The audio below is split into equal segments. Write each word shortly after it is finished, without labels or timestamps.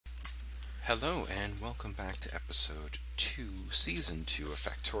Hello and welcome back to episode 2, season 2 of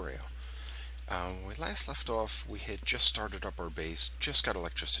Factorio. When we last left off, we had just started up our base, just got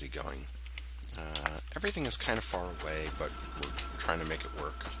electricity going. Everything is kind of far away, but we're trying to make it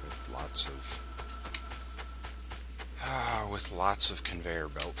work with lots of conveyor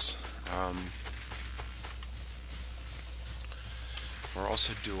belts. We're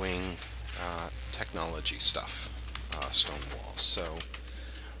also doing technology stuff, stone walls. So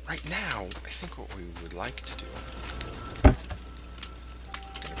right now, I think what we would like to do, I'm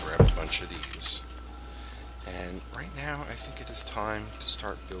going to grab a bunch of these, and right now I think it is time to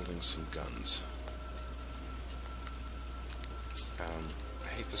start building some guns. I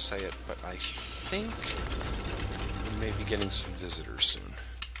hate to say it, but I think we may be getting some visitors soon.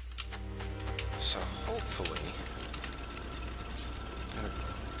 So hopefully, I'm going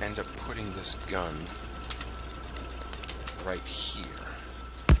to end up putting this gun right here.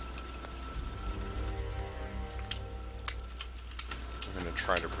 I'm going to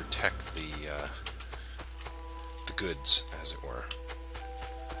try to protect the goods, as it were.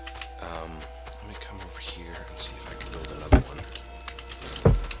 Let me come over here and see if I can build another one.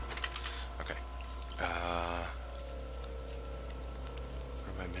 Okay.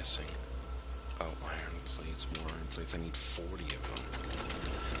 What am I missing? Oh, iron plates, more iron plates. I need 40 of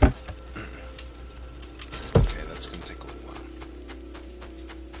them. Okay, that's going to take a little while.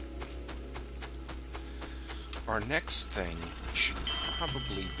 Our next thing should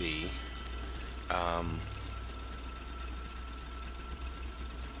probably be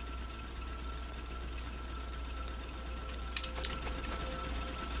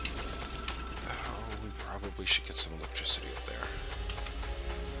we probably should get some electricity up there.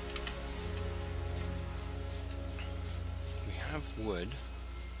 We have wood,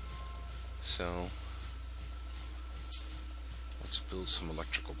 so let's build some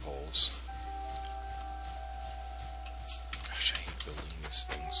electrical poles. Gosh, I hate building these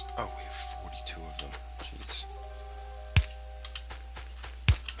things. Oh, we have 42 of them. Jeez.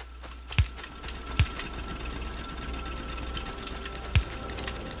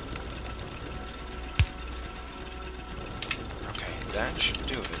 Okay, that should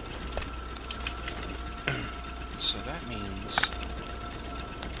do it. So that means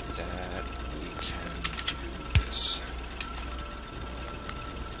that we can do this.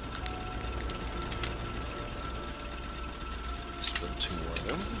 Let's build 2 more of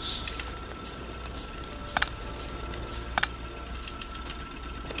those.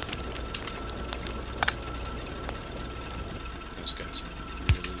 Those guys are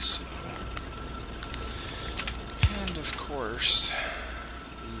really slow. And of course,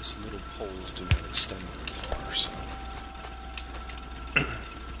 these little poles do not extend very far, so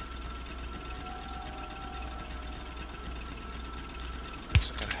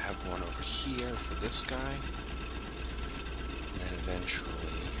I gotta have one over here for this guy, and then eventually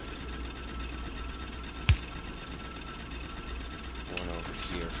one over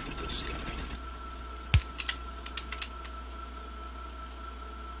here for this guy.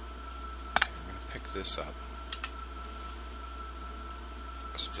 Okay, I'm gonna pick this up.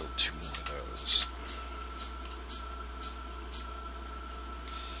 Let's build 2 more of those.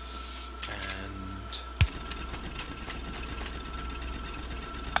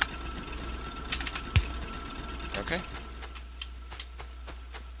 Okay.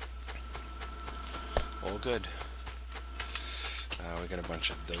 All good. We got a bunch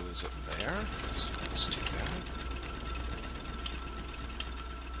of those up there, so let's do that.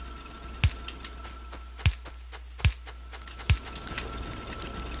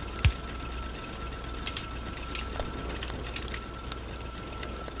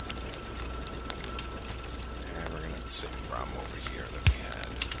 And we're going to have the same problem over here that we had.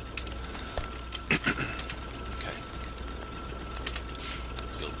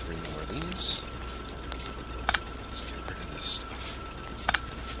 Build 3 more of these. Let's get rid of this stuff.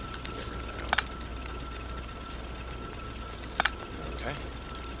 Get rid of that one. Okay.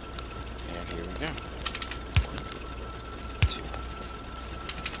 And here we go. 1, 2,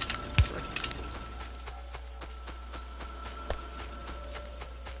 3.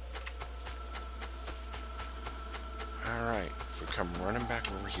 Alright, if we come running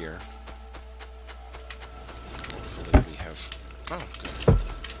back over here, hopefully we have... Oh, good. I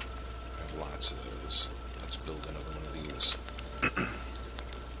have lots of those. Let's build another one of these.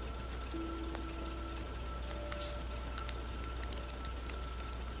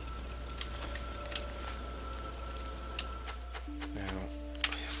 Now,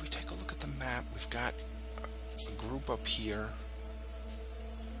 if we take a look at the map, we've got a group up here.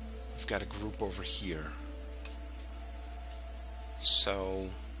 We've got a group over here. So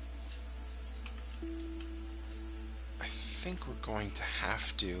think we're going to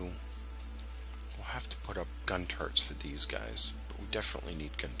have to... We'll have to put up gun turrets for these guys, but we definitely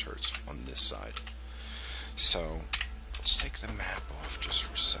need gun turrets on this side. So, let's take the map off just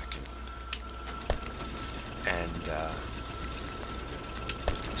for a second. And,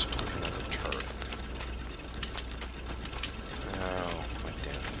 let's put another turret. Oh, like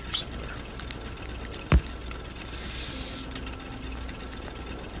down here somewhere.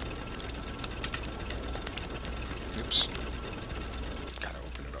 Oops. Gotta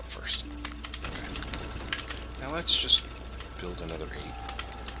open it up first. Okay. Now let's just build another 8.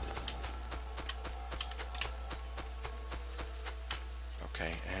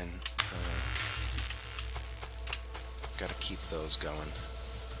 Okay, and gotta keep those going.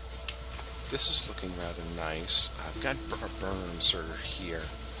 This is looking rather nice. I've got a burner inserter here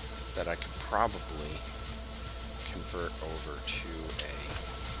that I could probably convert over to a...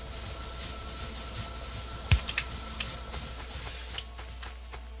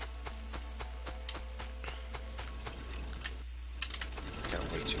 Got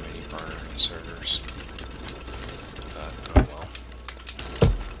way too many burner inserters. Oh well.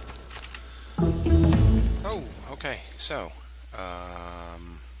 Oh, okay, so...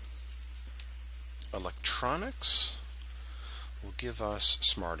 electronics will give us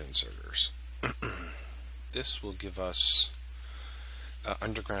smart inserters. This will give us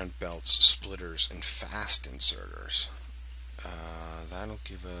underground belts, splitters, and fast inserters. That'll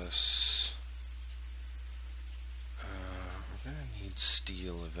give us... we're going to need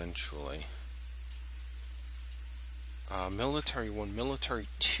steel eventually. Military 1, military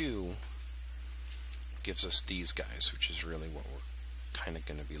 2 gives us these guys, which is really what we're kind of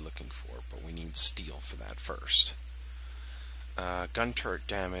going to be looking for, but we need steel for that first. Gun turret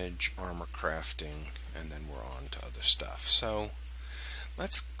damage, armor crafting, and then we're on to other stuff. So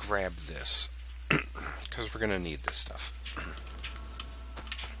let's grab this because we're going to need this stuff.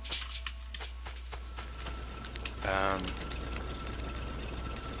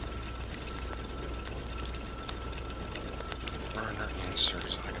 Burner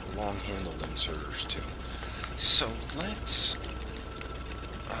inserters. I got long-handled inserters too. So let's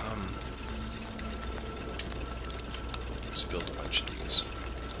build a bunch of these.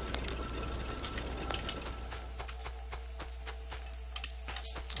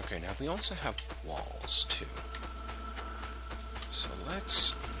 Okay, now we also have walls too. So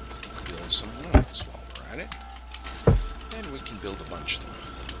let's build some walls while we're at it. And we can build a bunch of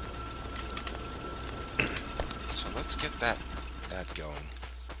them. So let's get that going.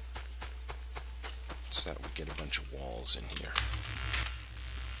 So that we get a bunch of walls in here.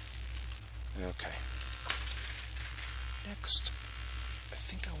 Okay. Next, I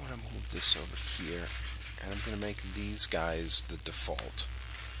think I want to move this over here, and I'm going to make these guys the default.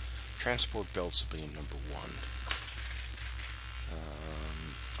 Transport belts will be number 1.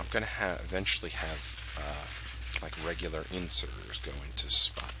 I'm going to eventually have like regular inserters go into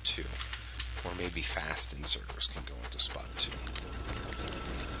spot 2, or maybe fast inserters can go into spot 2.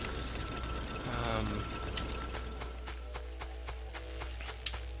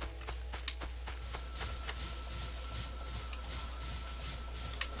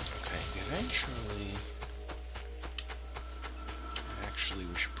 Actually,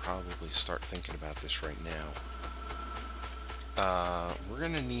 we should probably start thinking about this right now. We're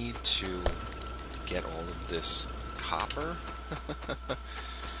going to need to get all of this copper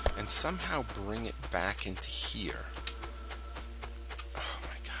and somehow bring it back into here. Oh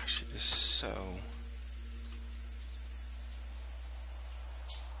my gosh, it is so...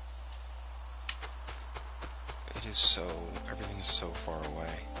 everything is so far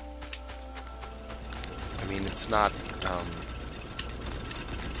away. I mean, it's not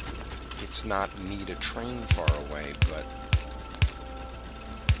need a train far away, but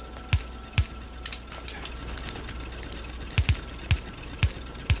okay.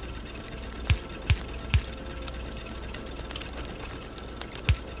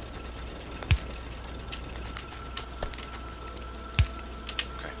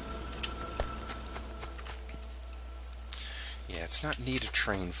 Okay. Yeah, it's not need a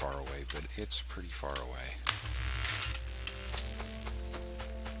train far away, but it's pretty far away.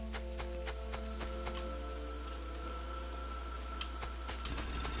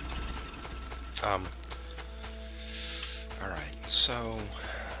 Alright, so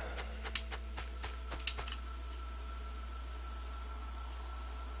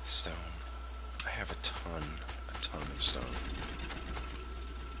stone. I have a ton of stone.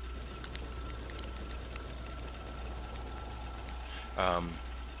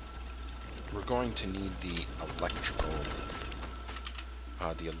 We're going to need the electrical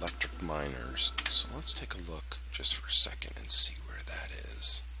the electric miners. So let's take a look just for a second and see where that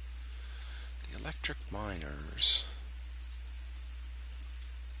is. The electric miners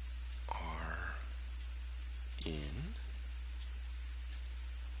are in...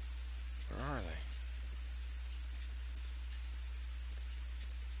 Where are they?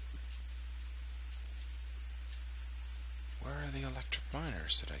 Where are the electric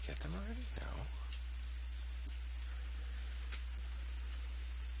miners? Did I get them already? No.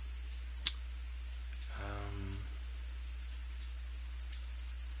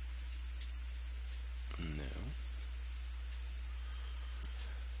 No.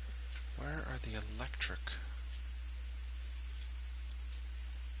 Where are the electric?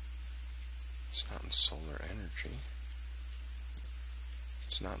 It's not in solar energy.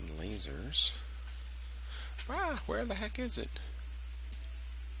 It's not in lasers. Ah, where the heck is it?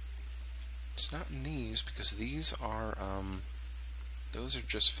 It's not in these, because these are, those are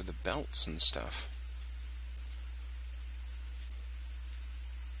just for the belts and stuff.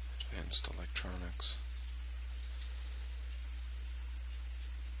 Advanced electronics.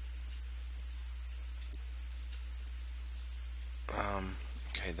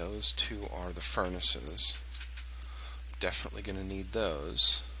 Okay, those two are the furnaces. Definitely gonna need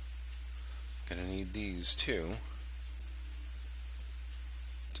those. Gonna need these too.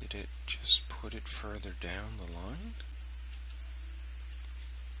 Did it just put it further down the line?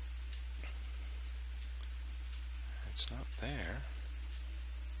 It's not there.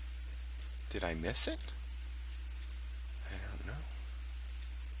 Did I miss it? I don't know.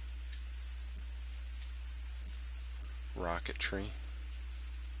 Rocketry.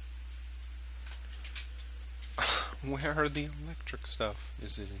 Where are the electric stuff?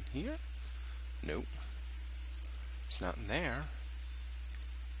 Is it in here? Nope. It's not in there.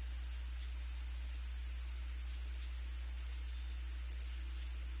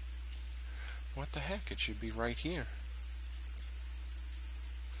 What the heck? It should be right here.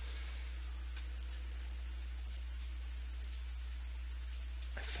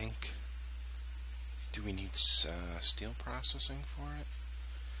 I think... Do we need steel processing for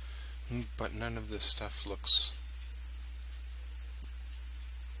it? But none of this stuff looks...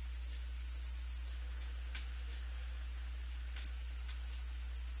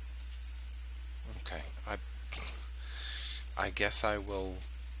 Okay, I guess I will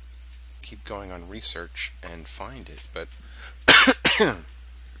keep going on research and find it, but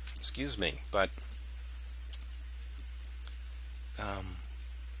excuse me, but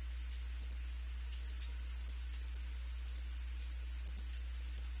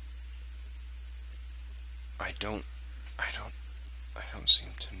I don't seem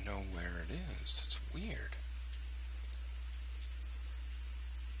to know where it is. That's weird.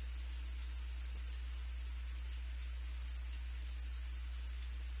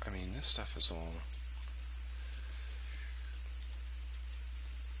 I mean, this stuff is all...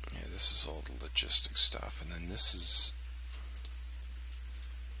 Yeah, this is all the logistics stuff, and then this is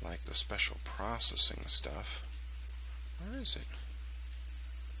like the special processing stuff. Where is it?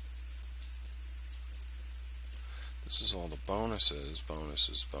 This is all the bonuses,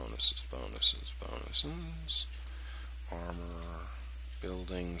 bonuses, bonuses, bonuses, bonuses. Armor,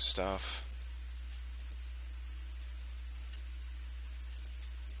 building stuff.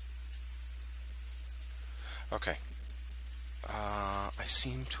 Okay. I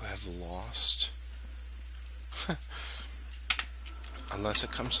seem to have lost... Unless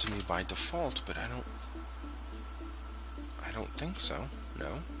it comes to me by default, but I don't think so.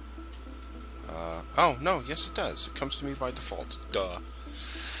 No. Oh, no, yes it does. It comes to me by default. Duh.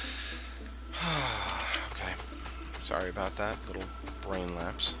 Okay. Sorry about that little brain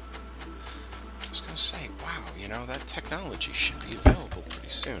lapse. I was going to say, wow, you know, that technology should be available pretty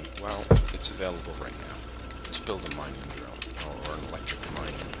soon. Well, it's available right now. Let's build a mining drill, or an electric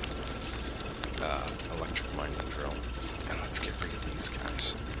mining drill. And let's get rid of these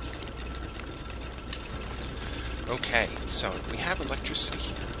guys. Okay, so we have electricity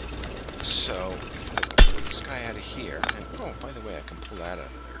here. So if I pull this guy out of here, and oh, by the way, I can pull that out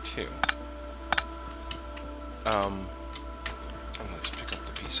of there too. And let's pick up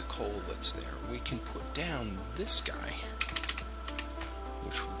the piece of coal that's there. We can put down this guy,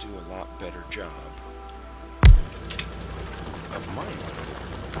 which will do a lot better job of mining.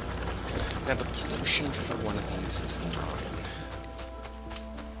 Now the pollution for one of these is 9.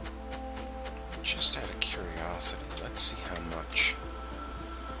 Just out of curiosity, let's see how much.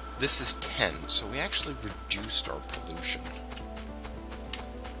 This is 10, so we actually reduced our pollution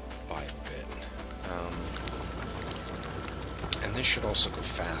by a bit. And this should also go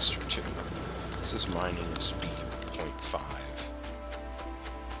faster too. This is mining speed 0.5.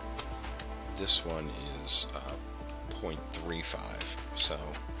 this one is 0.35, so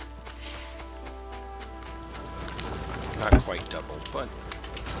not quite double, but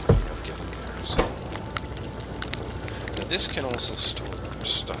getting there. So now this can also store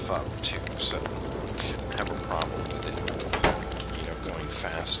stuff up too, so you shouldn't have a problem with it, going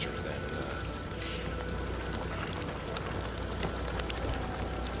faster than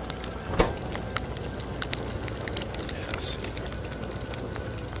yeah. See,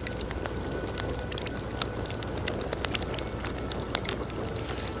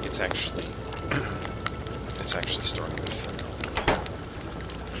 it's actually starting to fill up.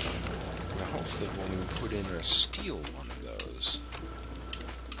 Now hopefully when we put in a steel one of those,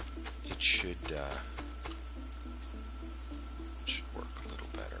 it should work a little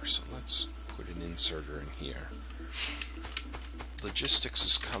better. So let's put an inserter in here. Logistics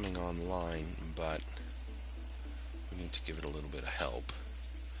is coming online, but we need to give it a little bit of help.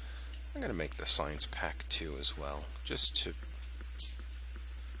 I'm going to make the science pack 2 as well, just to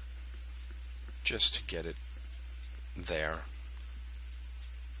get it there.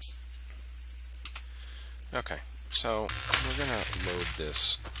 Okay, so we're going to load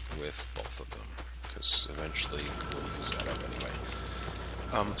this with both of them, because eventually we'll use that up anyway.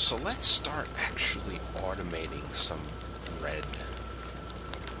 So let's start actually automating some red.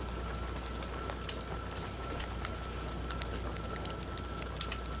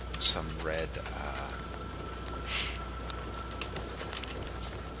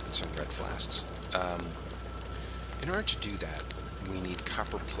 Flasks. In order to do that, we need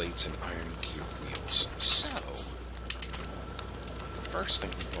copper plates and iron gear wheels. So, the first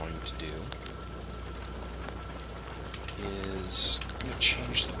thing we're going to do is I'm going to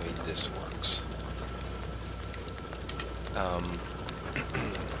change the way this works.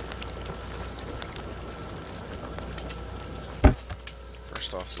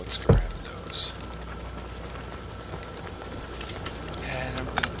 First off, let's grab those. And I'm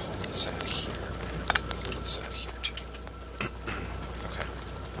going to pull this out of here, and I'm going to pull this out of here too. Okay,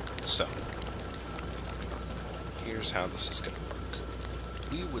 so here's how this is going to work.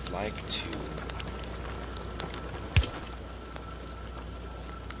 We would like to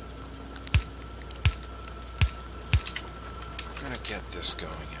get this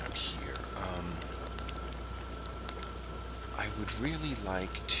going out here. I would really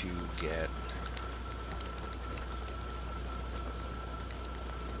like to get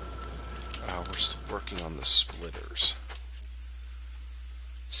we're still working on the splitters,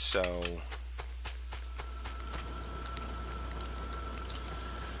 so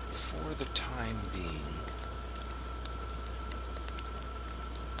for the time being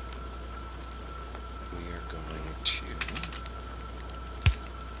we are going to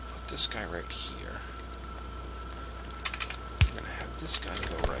put this guy right here. I'm going to have this guy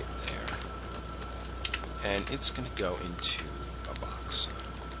go right there, and it's going to go into a box.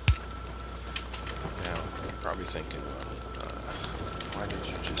 Now, you're probably thinking, well, why did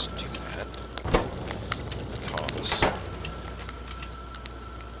you just do that? Because I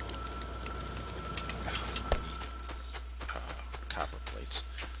need copper plates.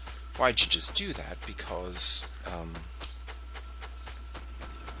 Why'd you just do that? Because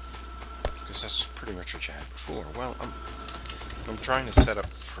that's pretty much what you had before. Well, I'm trying to set up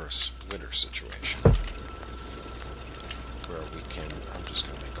for a splitter situation where we can. I'm just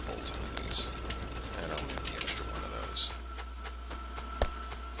going to make a whole ton of these, and I'll make the extra one of those.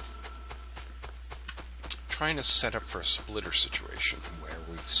 Trying to set up for a splitter situation where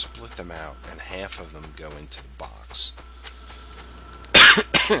we split them out and half of them go into the box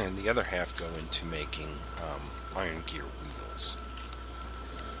and the other half go into making iron gear wheels.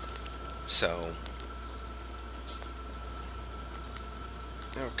 So,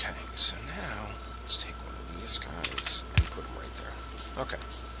 okay, so now let's take one of these guys and put them right there. Okay,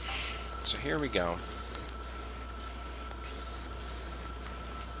 so here we go.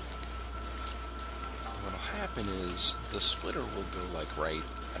 What'll happen is the splitter will go like right,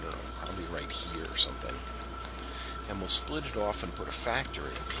 I don't know, probably right here or something. And we'll split it off and put a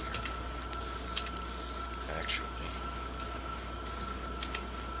factory up here. Actually.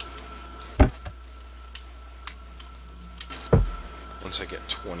 Once I get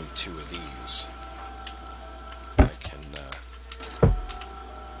 22 of these, I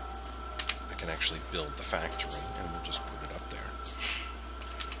can actually build the factory, and we'll just put it up there.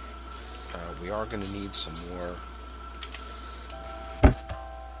 We are going to need some more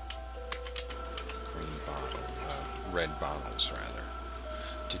red bottles rather,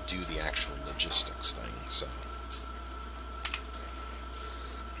 to do the actual logistics thing. So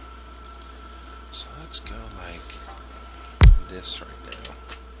let's go like this right now.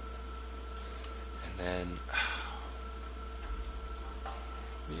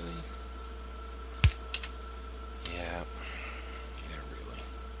 Really? Yeah. Yeah, really.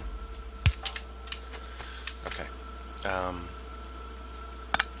 Okay.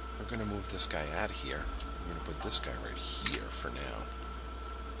 We're going to move this guy out of here. We're going to put this guy right here for now.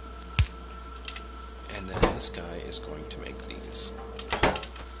 And then this guy is going to make these.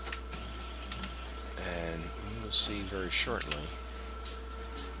 And we will see very shortly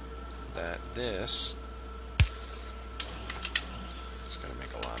that this is going to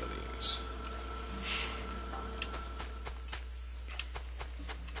make a lot of these.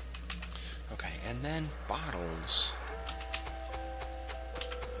 Okay, and then bottles.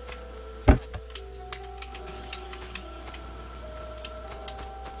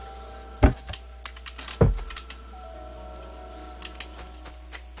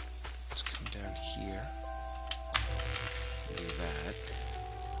 Let's come down here. Do that.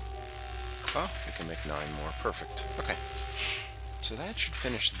 Oh, we can make 9 more. Perfect. Okay. So that should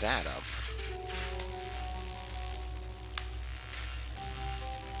finish that up.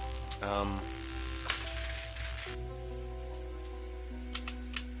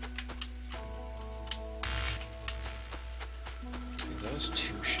 Those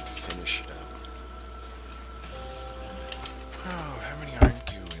two should finish it up. Oh, how many iron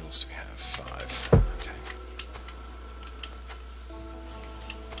gear wheels do we have? 5. Okay.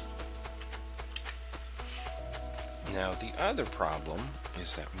 Now, the other problem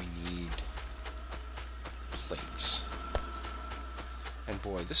is that we need plates. And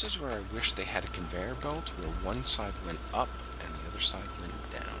boy, this is where I wish they had a conveyor belt where one side went up and the other side went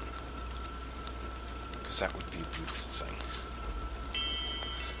down. Because that would be a beautiful thing.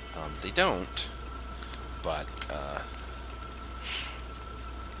 They don't, but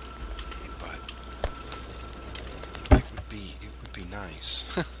it would be nice.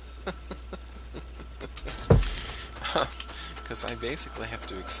 Because I basically have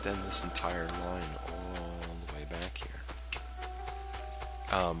to extend this entire line all the way back here.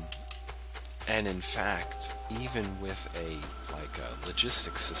 And in fact, even with a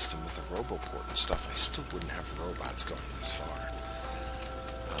logistics system with the Roboport and stuff, I still wouldn't have robots going this far.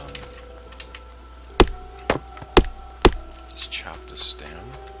 Let's chop this down,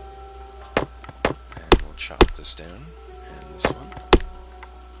 and we'll chop this down, and this one.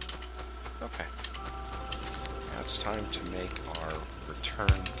 Okay. Now it's time to make our return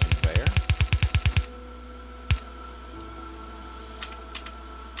conveyor.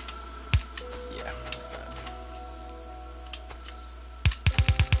 Yeah, like that.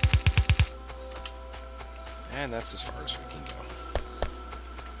 And that's as far as we can go.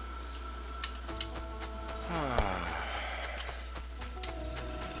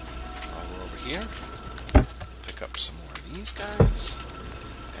 While we're over here, pick up some more of these guys,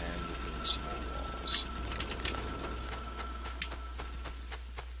 and we'll build some more walls.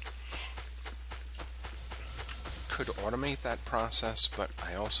 Could automate that process, but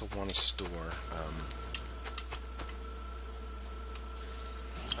I also want to store.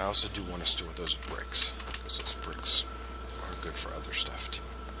 I also do want to store those bricks, because those bricks are good for other stuff too.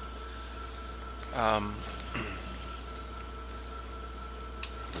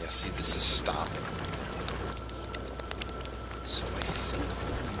 Yeah, see, this is stopping right now. So I think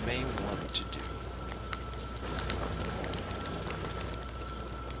what we may want to do.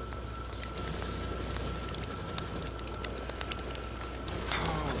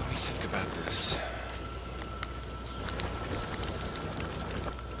 Oh, let me think about this.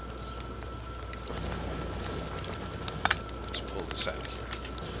 Let's pull this out of here.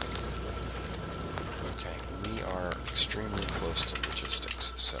 Okay, we are extremely close to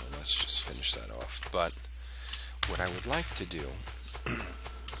logistics, so let's just finish that off. But what I would like to do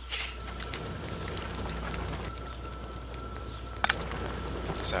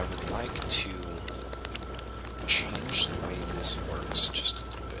is I would like to change the way this works just a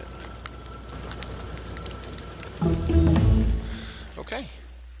little bit. Okay.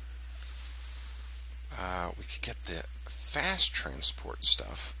 We could get the fast transport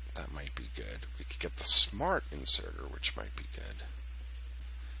stuff. That might be good. We could get the smart inserter, which might be good.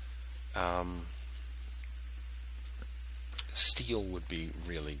 Steel would be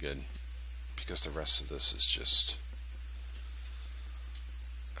really good, because the rest of this is just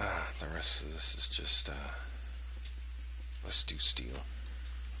let's do steel.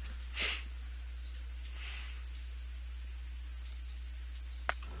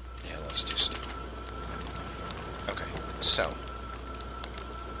 Yeah, let's do steel. Okay, so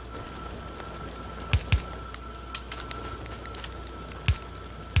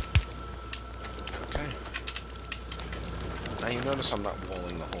now you notice I'm not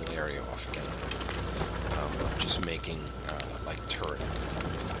walling the whole area off again. I'm just making like turret.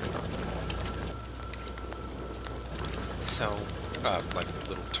 So, like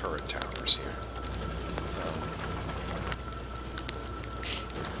little turret towers here.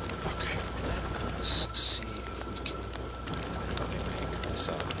 Okay, let us see if we can pick this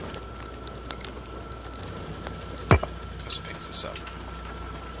up. Let's pick this up.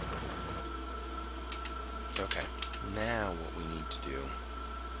 Okay, now what we need to do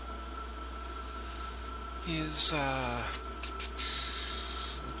is, let's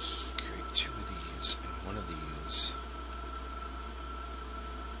create 2 of these and 1 of these,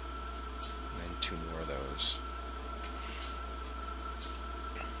 and then 2 more of those.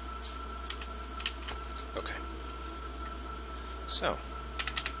 Okay. So,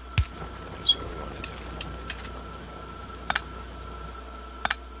 here's what we want to do.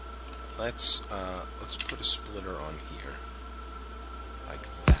 Let's put a splitter on here, like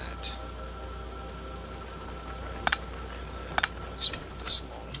that. Right. And then let's move this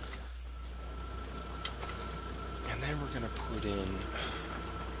along. And then we're gonna put in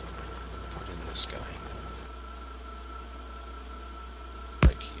this guy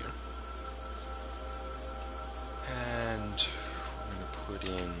right here. And we're going to put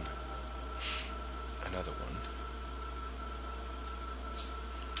in another one.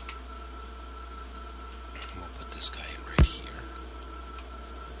 And we'll put this guy in right here.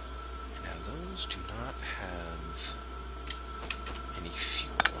 And now those do not have any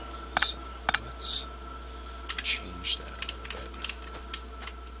fuel. So let's change that a little bit.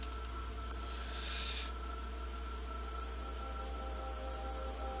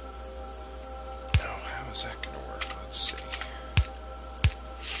 Now, how is that going to work? Let's see.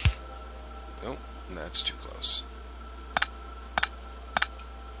 Nope, that's too close.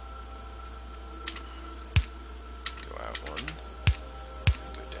 Go out 1, and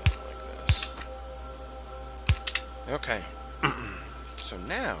go down like this. Okay, so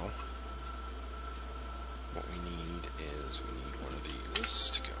now, what we need is, we need 1 of these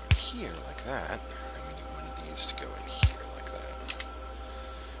to go in here like that, and we need 1 of these to go in here like that.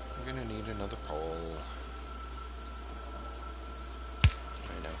 We're going to need another pole.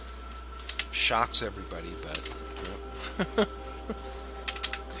 I know. Shocks everybody, but... Yep.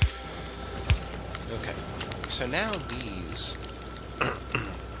 Okay. So now these...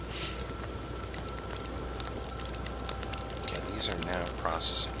 okay, these are now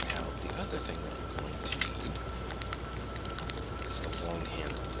processing. Now, the other thing that we're going to need is the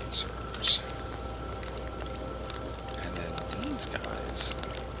long-handled inserters. And then these guys...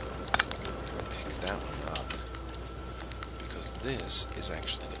 pick that one up, because this is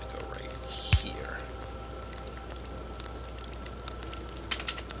actually going to go right here.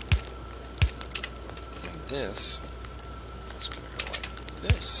 And this is going to go like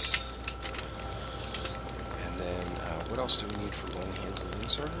this. And then, what else do we need for long-handled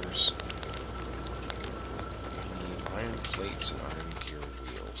inserters? We need iron plates and iron gear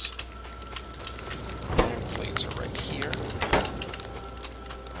wheels. Iron plates are right here.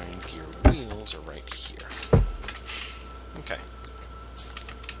 Iron gear wheels are right here. Okay.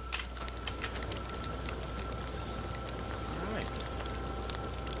 Alright.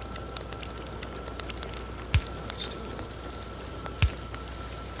 Let's do it.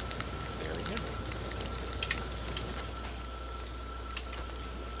 There we go.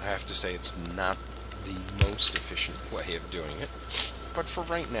 I have to say it's not the most efficient way of doing it, but for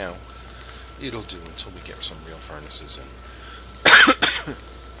right now, it'll do until we get some real furnaces in.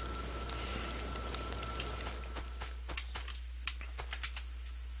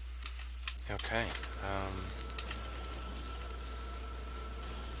 Okay.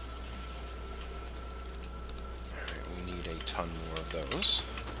 Alright, we need a ton more of those.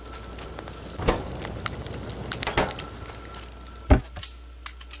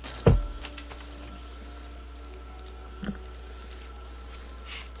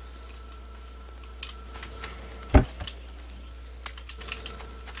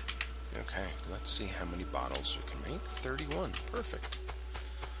 Okay, let's see how many bottles we can make. 31. Perfect.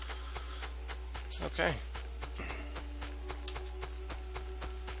 Okay.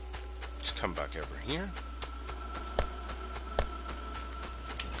 Let's come back over here.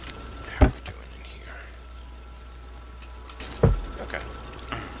 How are we doing in here? Okay.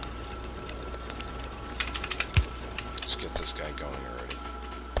 Let's get this guy going already.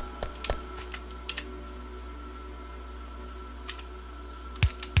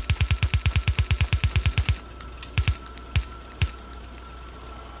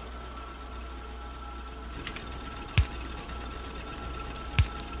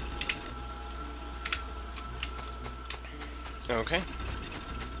 Okay.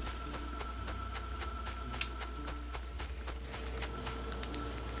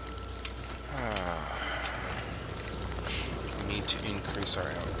 increase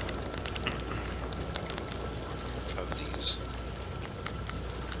our output of these.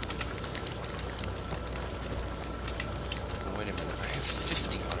 Oh, wait a minute, I have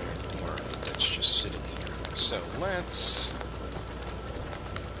 50 iron ore that's just sitting here. So let's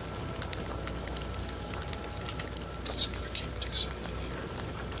see if we can't do something here.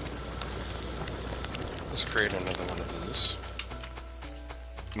 Let's create another one of these.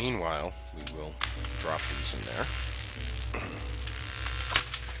 Meanwhile, we will drop these in there.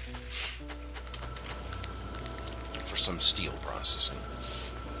 For some steel processing.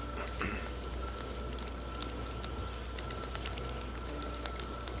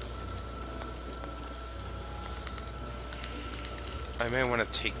 I may want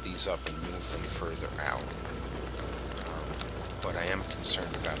to take these up and move them further out. But I am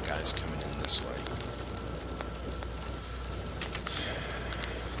concerned about guys coming in this way.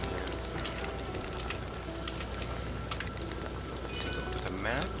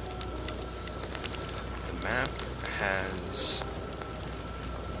 The map has...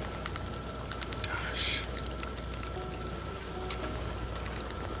 Gosh.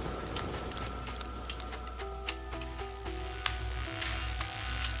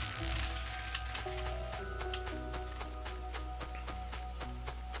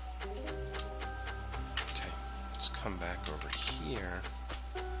 Okay, let's come back over here.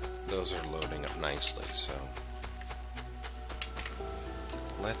 Those are loading up nicely, so...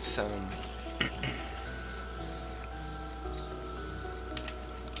 Let's,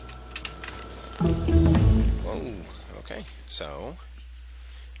 Whoa, okay, so,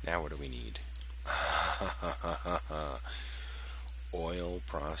 now what do we need? Oil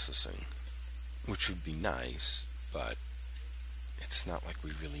processing, which would be nice, but it's not like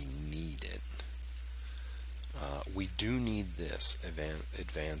we really need it. We do need this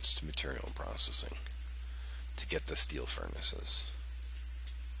advanced material processing to get the steel furnaces.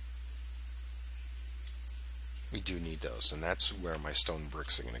 We do need those, and that's where my stone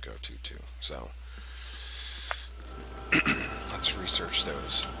bricks are going to go to too. So let's research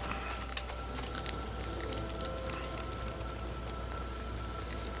those.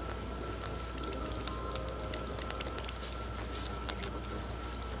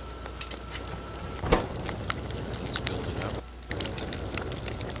 Things building up.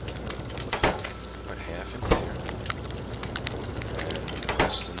 Put half in here, and the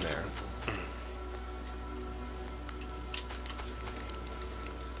rest in there.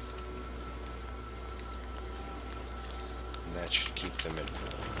 That should keep them at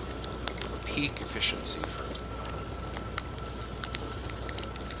peak efficiency for a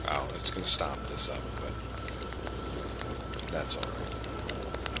while. Oh, it's going to stop this up, but that's alright.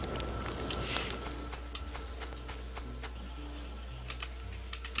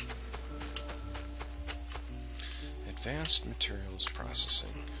 Advanced materials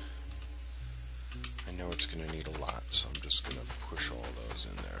processing. I know it's going to need a lot, so I'm just going to push all those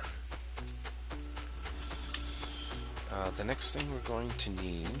in there. The next thing we're going to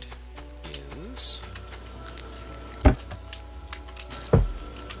need is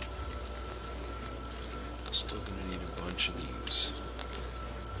still going to need a bunch of these.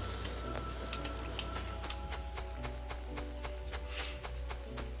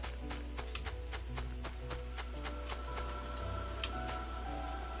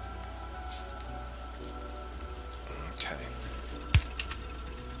 Okay.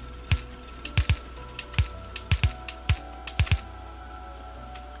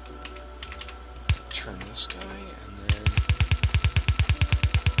 Turn this guy, and then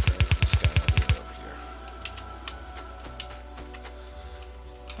drag this guy all the way over here.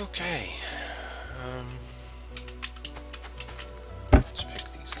 Okay. Let's pick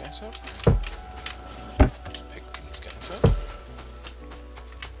these guys up. Pick these guys up.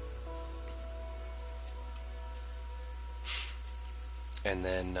 And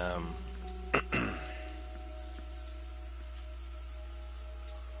then,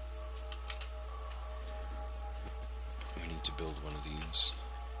 we need to build one of these.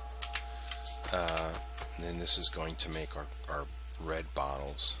 And then this is going to make our red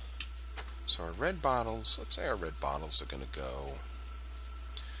bottles. So our red bottles, let's say our red bottles are going to go,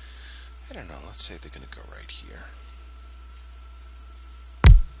 I don't know, let's say they're going to go right here.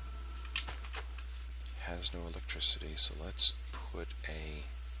 Has no electricity, so let's put a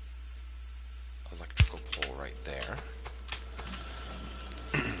electrical pole right there.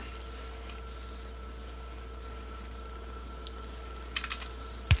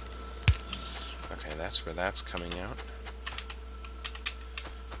 Okay, that's where that's coming out.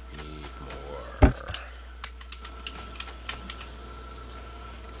 We need more.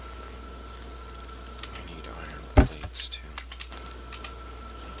 We need iron plates too.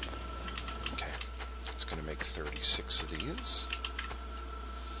 6 of these.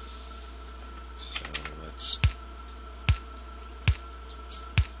 So let's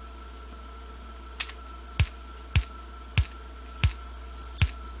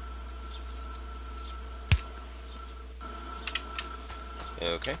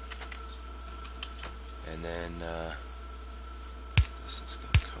okay. And then this is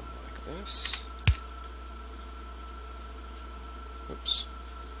going to come like this. Oops.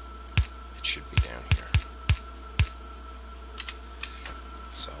 It should be down here.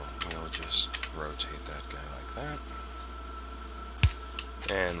 So we'll just rotate that guy like that.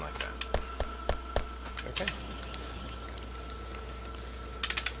 And like that. Okay.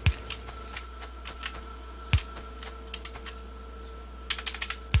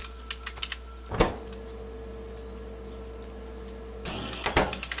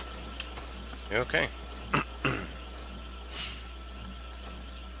 Okay.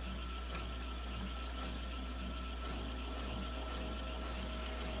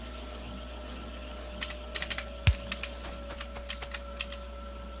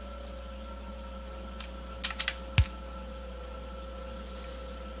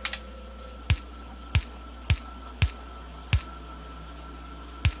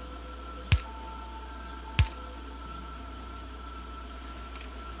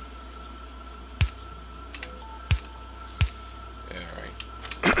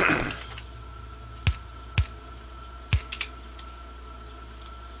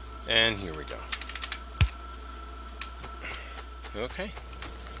 And here we go. Okay.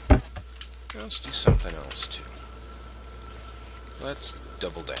 Let's do something else too. Let's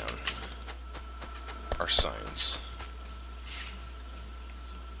double down our signs.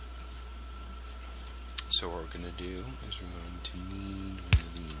 So what we're going to do is we're going to need one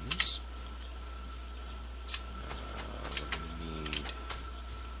of these. We're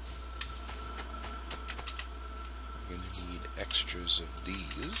going to need extras of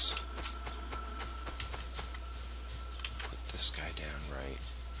these. Put this guy down right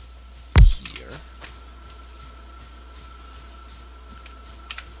here.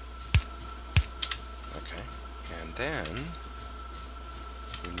 Okay, and then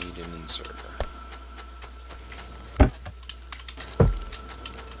we need an inserter.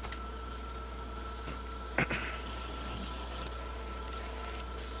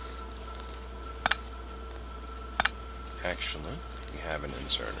 Actually, we have an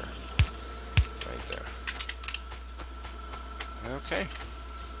inserter right there. Okay,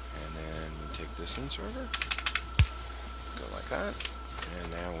 and then we take this inserter, go like that,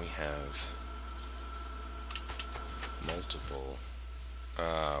 and now we have multiple.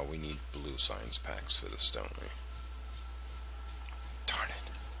 We need blue signs packs for this, don't we? Darn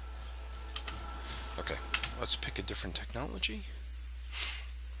it. Okay, let's pick a different technology.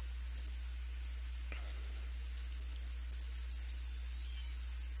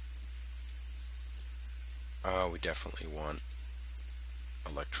 We definitely want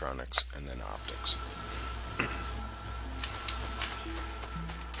electronics and then optics.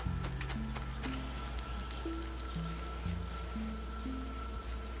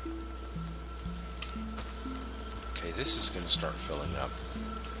 Okay, this is going to start filling up.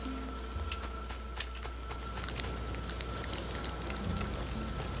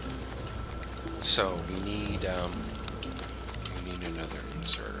 So we need another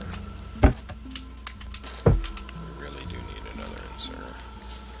inserter.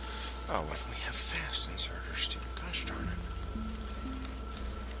 Oh, wait, we have fast inserters too. Gosh darn it.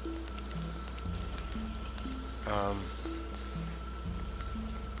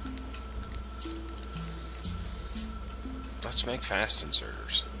 Let's make fast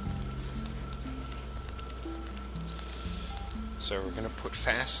inserters. So we're going to put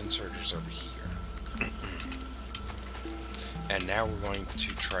fast inserters over here. And now we're going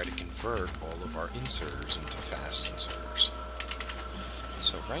to try to convert all of our inserters into fast inserters.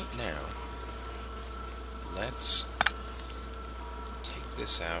 So right now, let's take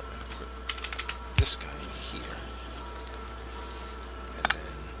this out and put this guy in here. And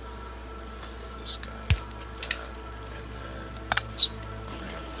then pull this guy out like that. And then let's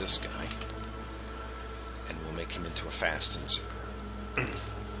grab this guy. And we'll make him into a fast inserter.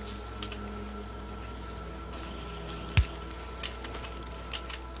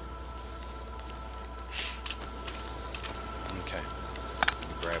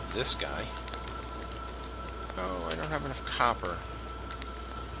 Grab this guy. Oh, I don't have enough copper.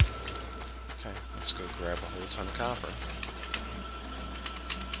 Okay, let's go grab a whole ton of copper.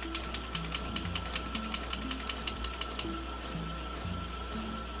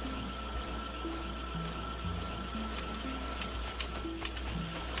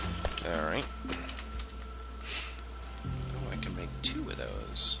 Alright.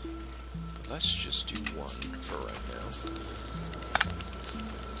 let's just do one for right now.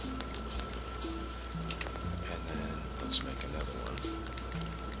 And then let's make another one.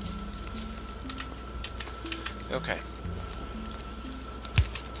 Okay.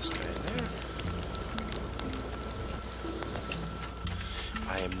 Put this guy in there.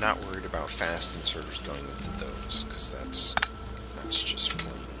 I am not worried about fast inserters going into those, because that's just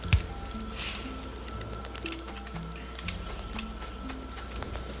plain.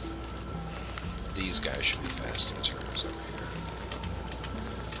 These guys should be fast inserters over here.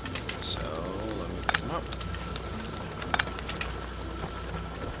 So, let me pick them up.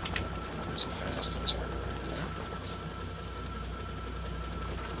 There's a fast inserter right there.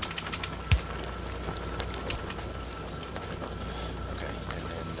 Okay, and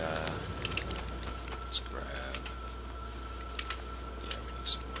then, let's grab... Yeah, we need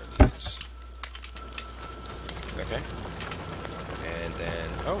some more of these. Okay. And then,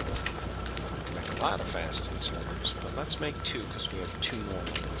 oh! A lot of fast inserters, but let's make two because we have two normal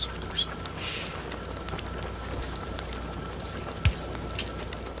inserters.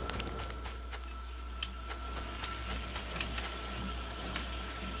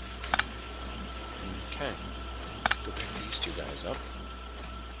 Okay, go pick these two guys up.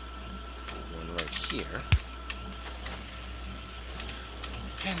 Put one right here.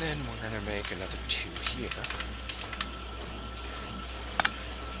 And then we're going to make another two here.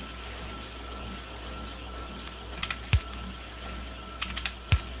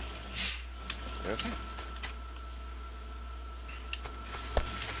 Okay.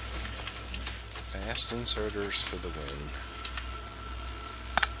 Fast inserters for the win.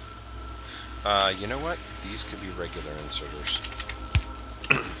 You know what? These could be regular inserters.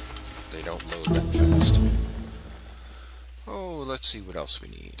 They don't load that fast. Oh, let's see what else we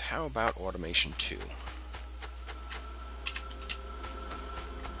need. How about automation 2?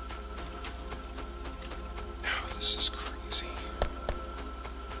 Oh, this is crazy.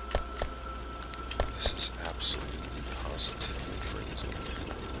 This is absolutely positively crazy.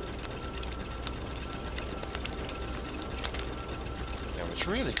 Now what's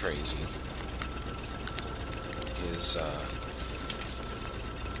really crazy is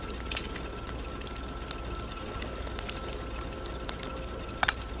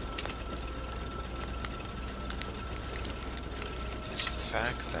the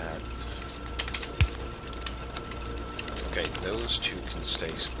fact that okay, those two can stay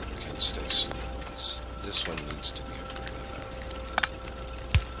sleeveless. This one needs to be upgraded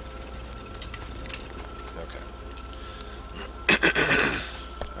though. Okay.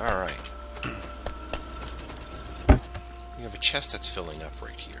 Alright. We have a chest that's filling up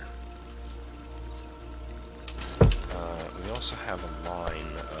right here. We also have a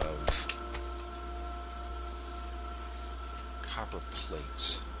line of copper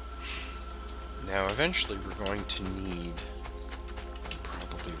plates. Now eventually we're going to need,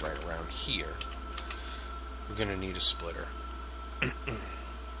 probably right around here, we're going to need a splitter.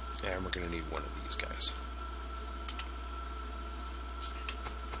 And we're going to need one of these guys.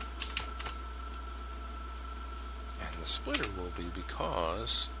 And the splitter will be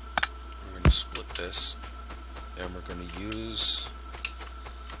because we're going to split this and we're going to use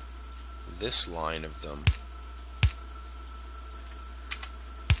this line of them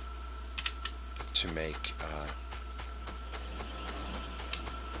to make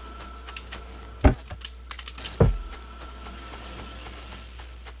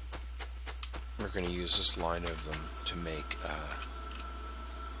we're going to use this line of them to make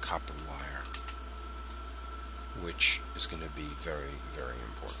copper wire, which is going to be very, very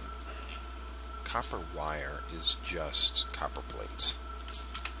important. Copper wire is just copper plates.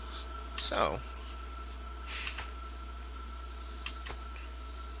 So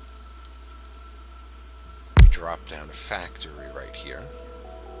drop down a factory right here.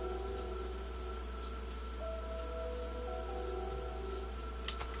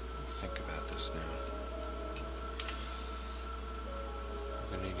 Think about this now.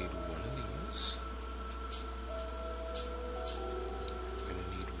 We're going to need one of these. We're going to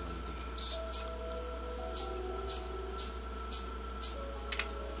need one of these.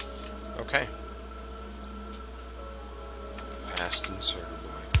 Okay. Fast inserter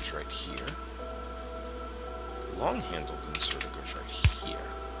block is right here. Long-handled inserter goes right here.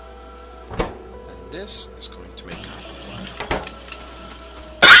 And this is going to make copper wire.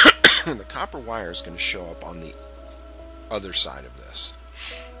 The copper wire is going to show up on the other side of this.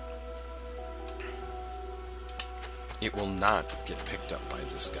 It will not get picked up by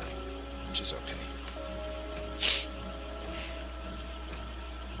this guy, which is okay.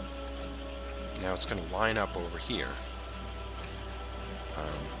 Now it's going to line up over here,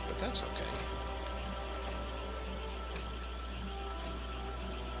 but that's okay.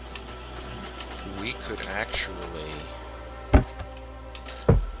 we could actually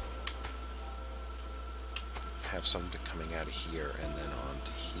have something coming out of here and then on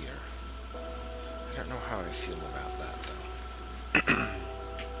to here. I don't know how I feel about that, though.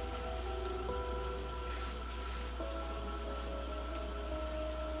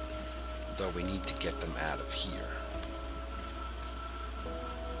 Though we need to get them out of here.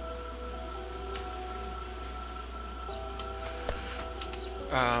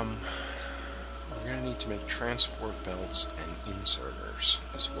 We're going to need to make transport belts and inserters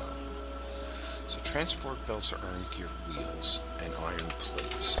as well. So transport belts are iron gear wheels and iron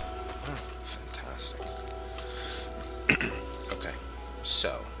plates. Oh, fantastic. Okay,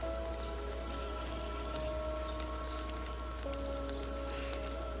 so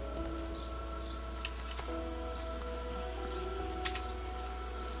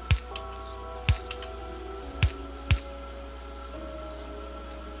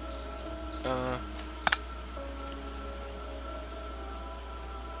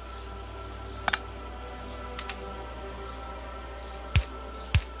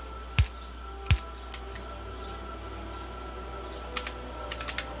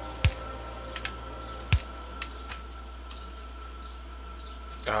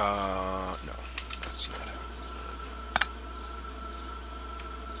no, that's not it.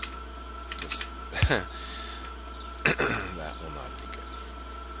 Because that will not be good.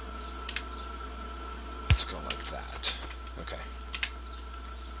 Let's go like that. Okay.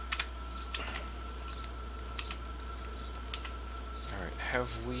 Alright,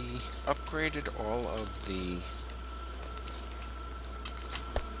 have we upgraded all of the...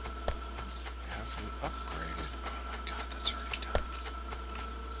 Have we upgraded... Oh my god, that's already done.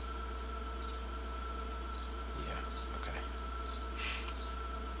 Yeah, okay.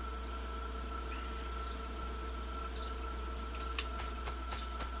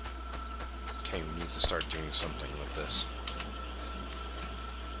 Okay, we need to start doing something with this.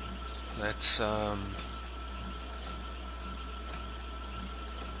 Let's, okay,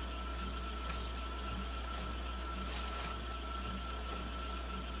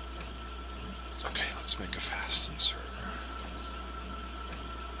 let's make a fast inserter.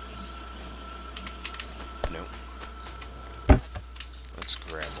 Nope. Let's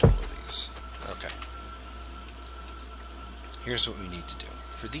grab all of these. Okay. Here's what we need to do.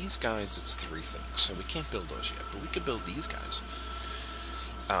 For these guys, it's 3 things, so we can't build those yet, but we could build these guys.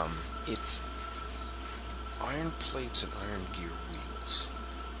 It's iron plates and iron gear wheels.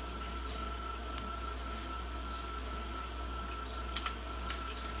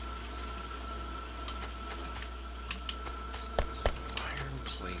 Iron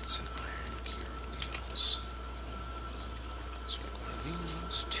plates and iron gear wheels. Let's make one of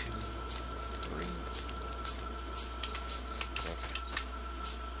these, 2, 3. Okay.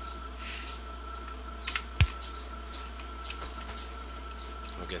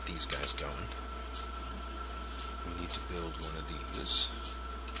 We'll get these guys going. We need to build one of these.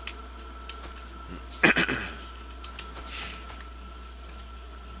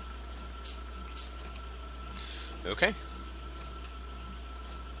 Okay.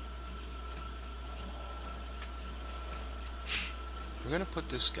 We're going to put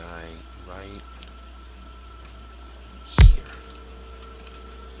this guy right here.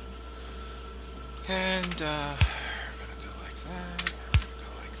 And we're going to go like that. We're going to go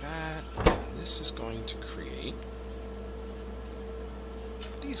like that. And this is going to create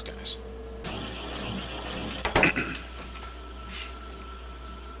these guys.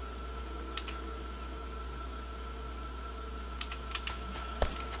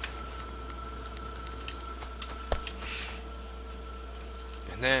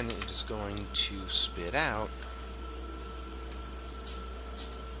 And then it is going to spit out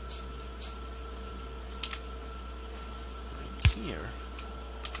right here.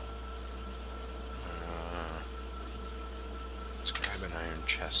 Let's grab an iron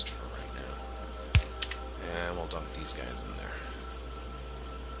chest for right now. And we'll dump these guys in there.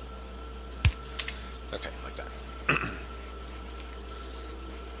 Okay, like that.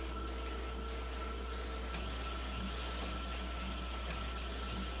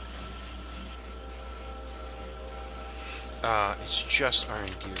 It's just iron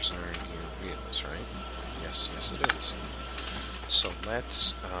gears and iron gear wheels, right? Yes, yes it is. So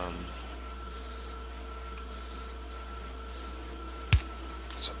let's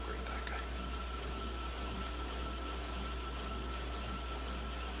upgrade that guy.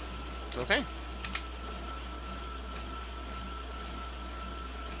 Okay.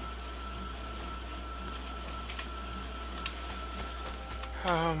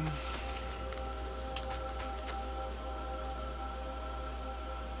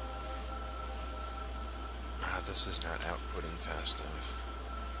 this is not outputting fast enough.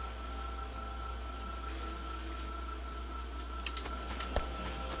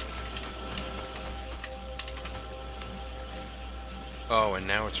 Oh, and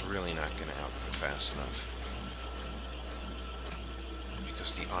now it's really not going to output fast enough.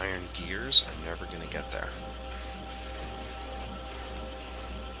 Because the iron gears are never going to get there.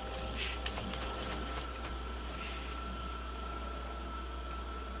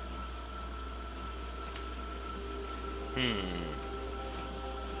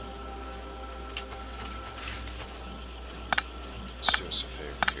 Let's do us a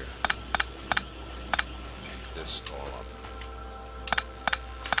favor here. Pick this all up.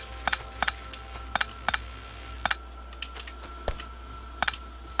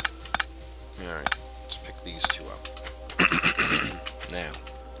 Alright, let's pick these two up. Now,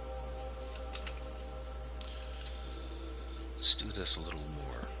 let's do this a little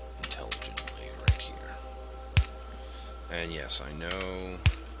more intelligently right here. And yes, I know...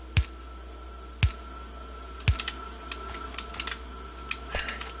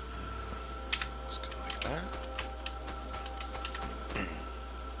 Alright, let's go like that.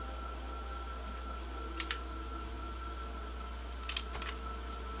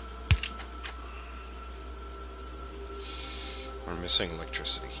 We're missing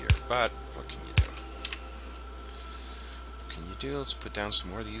electricity here, but what can you do? What can you do? Let's put down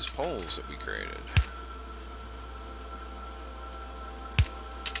some more of these poles that we created.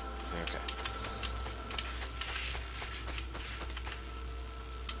 Okay.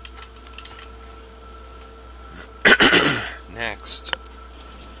 Next,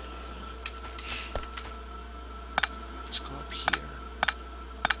 let's go up here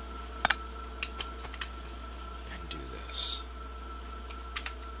and do this.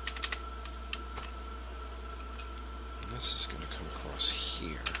 And this is going to come across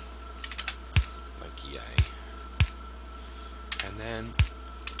here, like yay. And then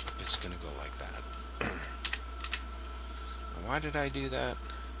it's going to go like that. Now, why did I do that?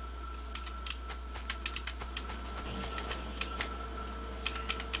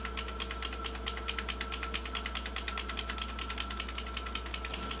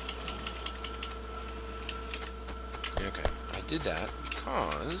 Okay, I did that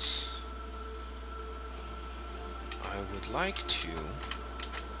because I would like to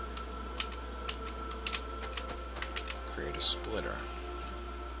create a splitter.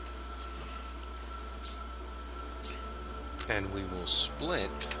 And we will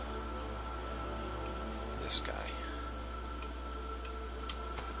split this guy.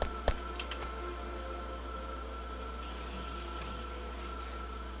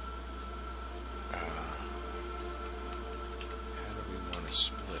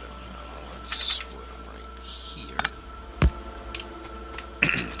 Split them. Let's split them right here.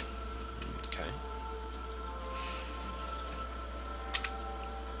 Okay.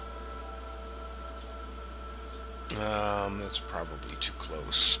 That's probably too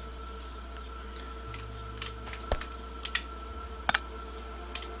close.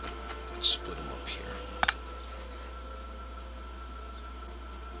 Let's split them up here.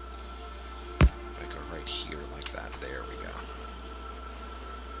 If I go right here like that, there we go.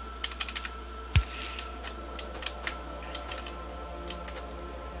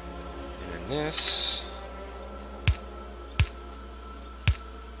 This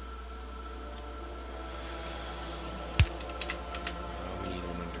we need an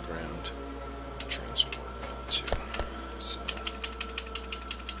underground transport belt too. So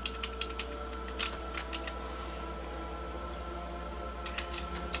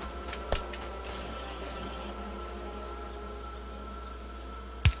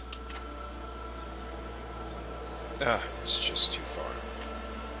it's just too far.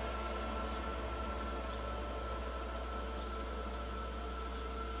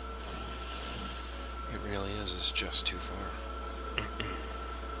 It really is, it's just too far.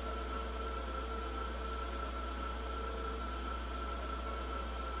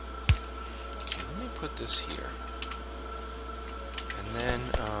 Okay, let me put this here. And then,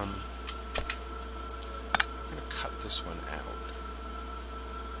 I'm going to cut this one out.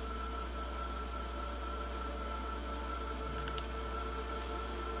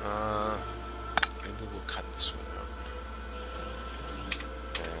 Maybe we'll cut this one out.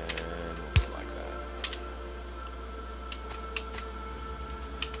 And we'll go like that.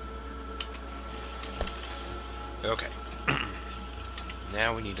 Okay.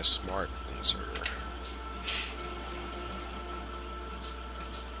 Now we need a smart inserter.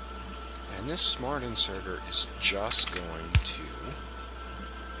 And this smart inserter is just going to...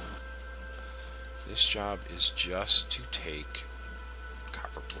 This job is just to take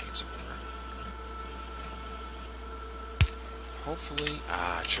copper plates over. hopefully...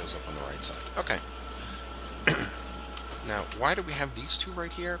 it shows up on the right side. Okay. Now, why do we have these two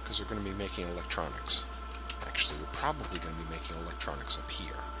right here? Because we're going to be making electronics. Actually, we're probably going to be making electronics up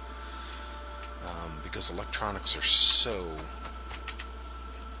here. Because electronics are so...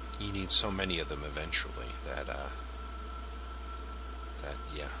 You need so many of them eventually that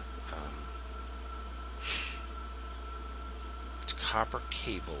yeah. It's copper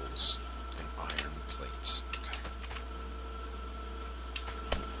cables and iron plates. Okay.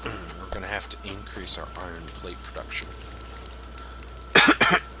 We're going to have to increase our iron plate production.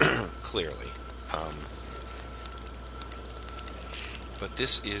 Clearly. But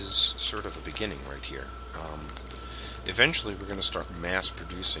this is sort of a beginning right here. Eventually we're going to start mass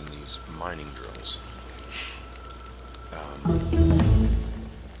producing these mining drills.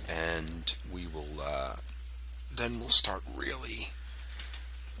 And we will, then we'll start really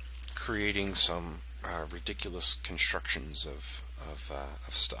creating some ridiculous constructions of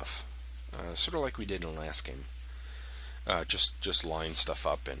stuff. Sort of like we did in the last game. Just line stuff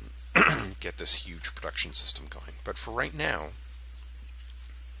up and get this huge production system going. But for right now,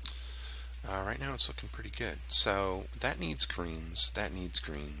 it's looking pretty good. So that needs greens, that needs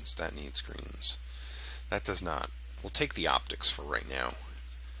greens, that needs greens. That does not. We'll take the optics for right now.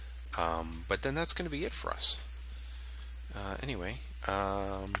 But then that's going to be it for us. Anyway,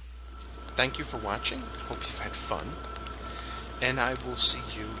 thank you for watching. Hope you've had fun. And I will see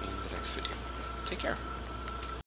you in the next video. Take care.